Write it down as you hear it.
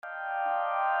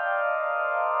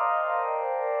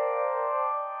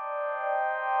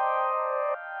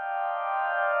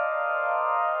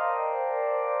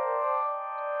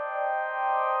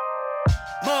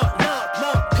More love,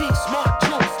 more peace, more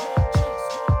truth.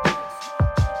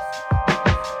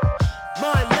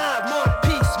 More love, more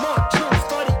peace, more truth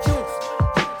for the youth.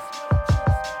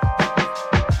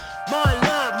 More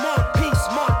love, more peace,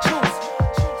 more truth.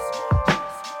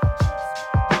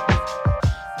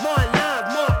 More love,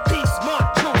 more peace, more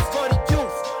truth for the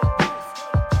youth.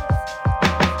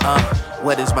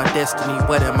 What is my destiny?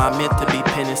 What am I meant to be?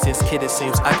 Penning since kid, it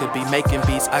seems I could be making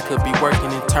beats. I could be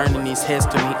working and turning these heads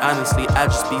to me. Honestly, I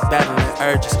just be battling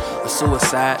urges of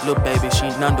suicide. Little baby, she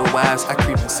none the wise. I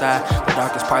creep inside the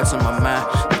darkest parts of my mind.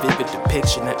 The vivid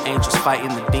depiction of angels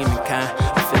fighting the demon kind.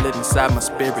 I feel it inside my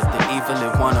spirit. The evil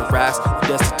it wanna rise. The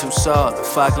destitute soul, the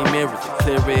foggy mirror. The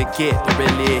clearer it get, the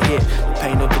really it hit. The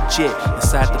pain of a jet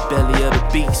inside the belly of the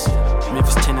beast.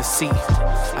 Memphis, Tennessee.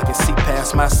 I can see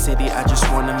past my city, I just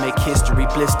wanna make history.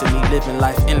 Bliss to me, living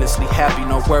life endlessly happy.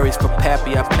 No worries for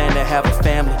pappy, I plan to have a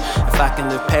family. If I can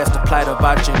live past the plight of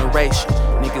our generation.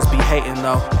 Niggas be hating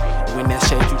though. When that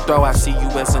shade you throw, I see you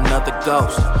as another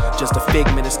ghost. Just a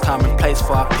figment, it's commonplace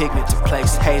for our pigment to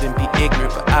place hate and be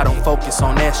ignorant. But I don't focus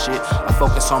on that shit. I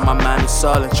focus on my mind and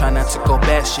soul and try not to go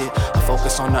bad shit. I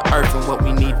focus on the earth and what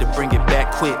we need to bring it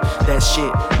back quick. That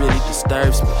shit really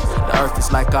disturbs me. The earth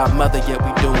is like our mother, yet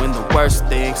we doing the worst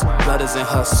things. Blood is in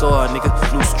her soil, nigga.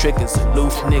 Loose triggers and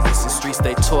loose niggas. The streets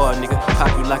they tour, nigga.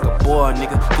 Pop you like a boy,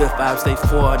 nigga. Good vibes they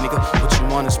for, nigga. What you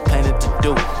want is planning to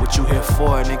do. What you here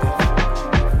for, nigga?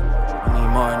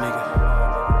 More, nigga.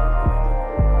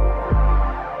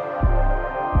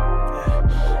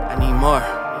 Yeah. I need more.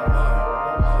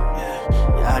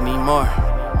 Yeah, I need more.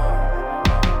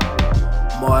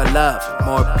 More love,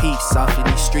 more peace off in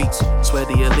these streets. Swear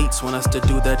the elites want us to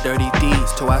do the dirty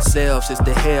deeds to ourselves. It's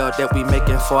the hell that we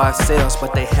making for ourselves,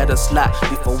 but they had us locked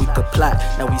before we could plot.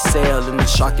 Now we sail in the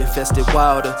shark-infested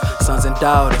water. Sons and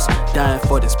daughters dying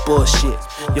for this bullshit.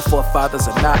 Your forefathers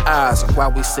are not ours, and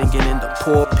while we singing in the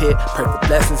pulpit, pray for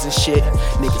blessings and shit.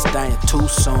 Niggas dying too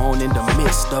soon in the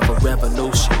midst of a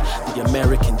revolution. The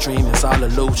American dream is all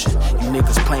illusion. You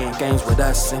niggas playing games with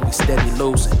us and we steady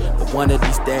losing. But one of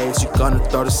these days you gonna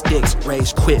throw the sticks.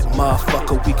 Rage quit,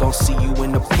 motherfucker, we gon' see you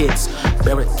in the pits.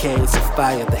 Barricades of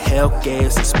fire, the hell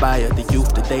gas inspire the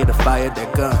youth today to fire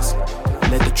their guns.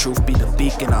 Let the truth be the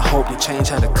beacon. I hope they change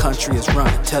how the country is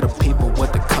run. Tell the people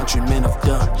what the countrymen have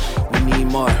done. We need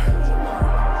more.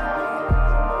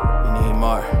 We need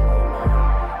more.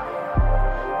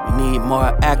 We need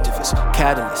more activists,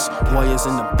 catalysts, warriors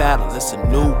in the battle. It's a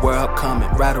new world coming.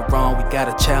 Right or wrong, we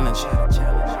gotta challenge it.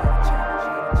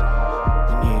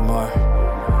 We need more.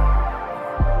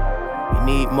 We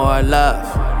need more love,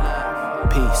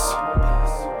 peace,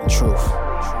 and truth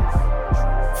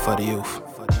for the youth.